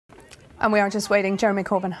And we are just waiting. Jeremy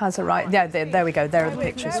Corbyn has arrived. Yeah, there we go. There are the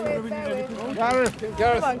pictures. Gareth,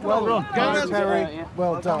 well done. Gareth, Terry,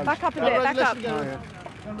 well done. Back up a bit, back up.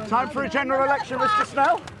 Time for a general election, Mr.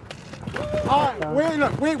 Snell.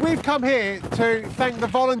 We've come here to thank the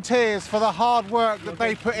volunteers for the hard work that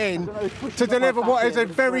they put in to deliver what is a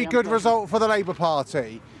very good result for the Labour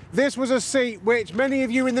Party. This was a seat which many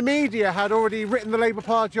of you in the media had already written the Labour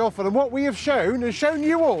Party off on, and what we have shown has shown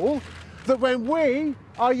you all that when we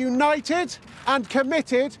are united and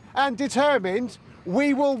committed and determined,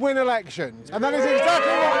 we will win elections. And that is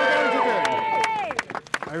exactly what we're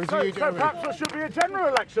going to do. So perhaps there should be a general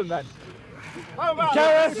election then.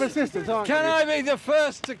 Gareth, can I be the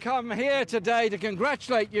first to come here today to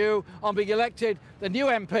congratulate you on being elected the new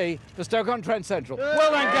MP for Stoke-on-Trent Central?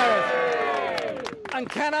 Well done, Gareth. And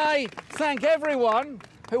can I thank everyone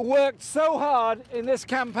who worked so hard in this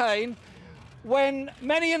campaign when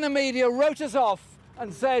many in the media wrote us off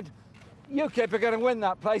and said, UKIP are going to win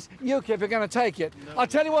that place, UKIP are going to take it. No. I'll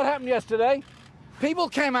tell you what happened yesterday. People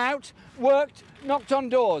came out, worked, knocked on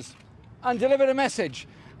doors and delivered a message.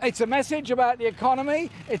 It's a message about the economy,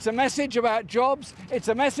 it's a message about jobs, it's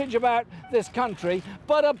a message about this country,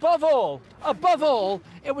 but above all,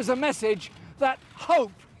 it was a message that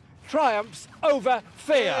hope triumphs over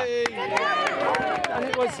fear.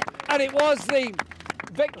 And it was the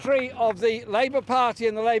victory of the Labour Party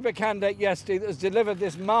and the Labour candidate yesterday that has delivered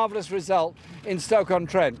this marvellous result in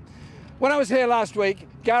Stoke-on-Trent. When I was here last week,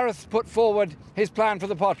 Gareth put forward his plan for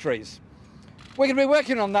the potteries. We're going to be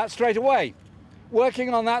working on that straight away.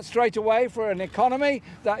 Working on that straight away for an economy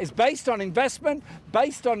that is based on investment,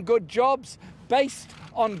 based on good jobs, based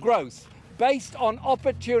on growth, based on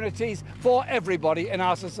opportunities for everybody in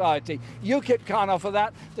our society. UKIP can't offer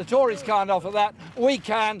that, the Tories can't offer that, we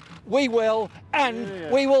can, we will,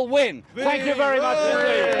 and we will win. Thank you very much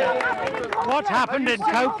indeed. What happened in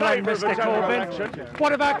Copeland, Mr. Corbyn?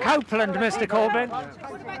 What about Copeland, Mr. Corbyn?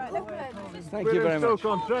 Thank you very much.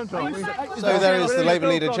 So there is the Labour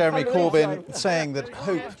leader Jeremy Corbyn saying that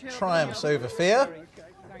hope triumphs over fear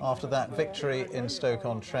after that victory in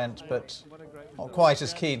Stoke-on-Trent, but not quite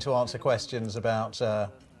as keen to answer questions about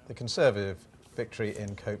the Conservative victory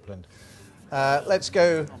in Copeland. Let's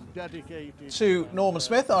go to Norman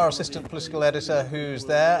Smith, our assistant political editor, who's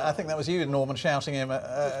there. I think that was you, Norman, shouting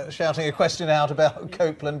a question out about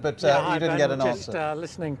Copeland, but you didn't get an answer. Just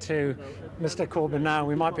listening to Mr. Corbyn now,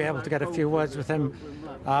 we might be able to get a few words with him.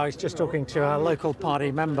 He's just talking to a local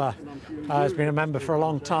party member. He's been a member for a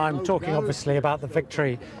long time, talking obviously about the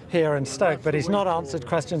victory here in Stoke, but he's not answered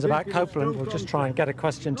questions about Copeland. We'll just try and get a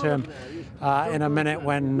question to him in a minute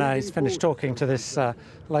when he's finished talking to this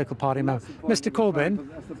local party member. Mr. Corbyn.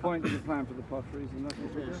 That's the point of the plan for the potteries.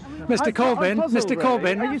 Mr. Corbyn,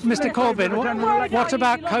 what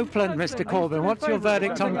about Copeland, Mr. Corbyn? What's your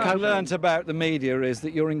verdict on Copeland? What I've learnt about the media is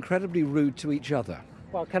that you're incredibly rude to each other.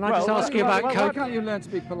 Well, can I just ask you about Copeland? Why can't you learn to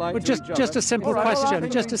be polite to each other? Just a simple question.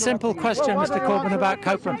 Just a simple question, Mr. Corbyn, about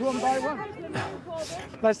Copeland.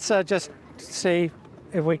 Let's just see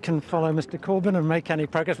if we can follow Mr. Corbyn and make any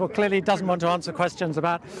progress. Well, clearly he doesn't want to answer questions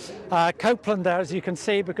about Copeland there, as you can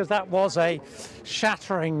see, because that was a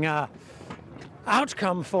shattering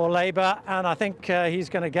outcome for Labour, and I think he's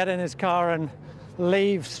going to get in his car and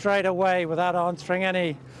leave straight away without answering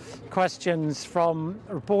any questions from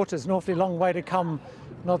reporters. An awfully long way to come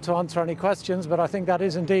not to answer any questions, but I think that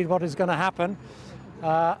is indeed what is going to happen.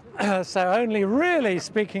 So only really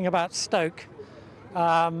speaking about Stoke,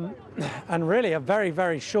 and really a very,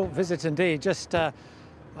 very short visit indeed, just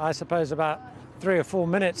I suppose about 3 or 4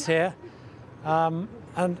 minutes here,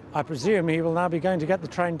 and I presume he will now be going to get the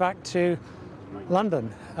train back to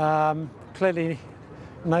London. Clearly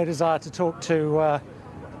no desire to talk to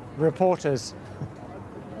reporters.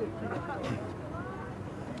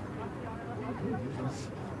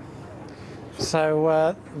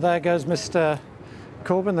 So there goes Mr.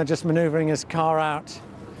 Corbyn. They're just manoeuvring his car out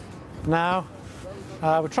now.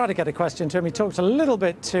 We'll try to get a question to him. He talked a little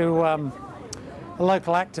bit to a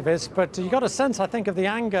local activist, but you got a sense, I think, of the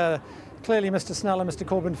anger clearly Mr. Snell and Mr.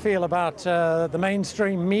 Corbyn feel about the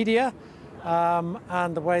mainstream media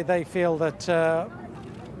and the way they feel that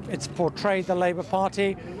it's portrayed the Labour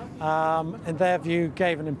Party. In their view,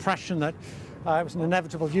 gave an impression that it was an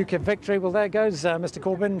inevitable UKIP victory. Well, there goes Mr.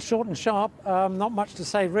 Corbyn, short and sharp. Not much to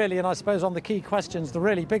say, really, and I suppose on the key questions, the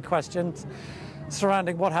really big questions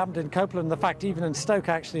surrounding what happened in Copeland, the fact even in Stoke,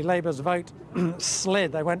 actually, Labour's vote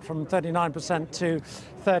slid. They went from 39% to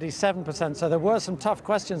 37%. So there were some tough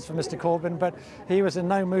questions for Mr. Corbyn, but he was in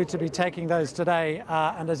no mood to be taking those today.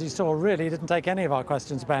 And as you saw, really didn't take any of our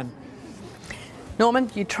questions, Ben.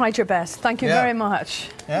 Norman, you tried your best. Thank you very much.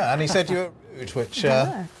 Yeah, and he said you were rude, which...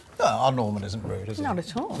 Our Norman isn't rude, is he? Not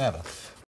at all. Never.